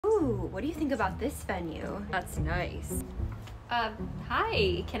Ooh, what do you think about this venue? That's nice.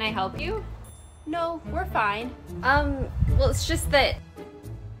 Hi, can I help you? No, we're fine. Well, it's just that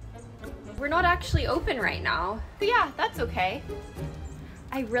we're not actually open right now. But yeah, that's okay.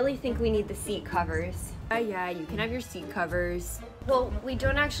 I really think we need the seat covers. Yeah, you can have your seat covers. Well, we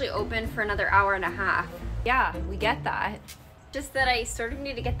don't actually open for another hour and a half. Yeah, we get that. Just that I sort of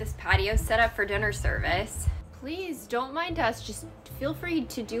need to get this patio set up for dinner service. Please, don't mind us. Just feel free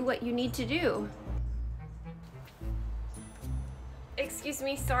to do what you need to do. Excuse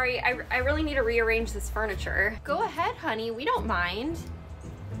me, sorry, I really need to rearrange this furniture. Go ahead, honey, we don't mind.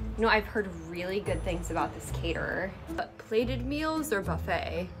 You know, I've heard really good things about this caterer. But plated meals or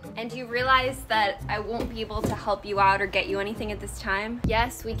buffet? And you realize that I won't be able to help you out or get you anything at this time?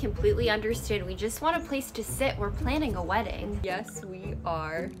 Yes, we completely understood. We just want a place to sit. We're planning a wedding. Yes, we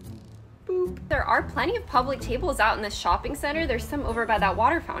are. Boop. There are plenty of public tables out in this shopping center. There's some over by that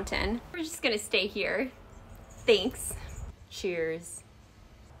water fountain. We're just gonna stay here. Thanks. Cheers.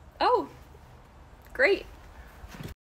 Oh, great.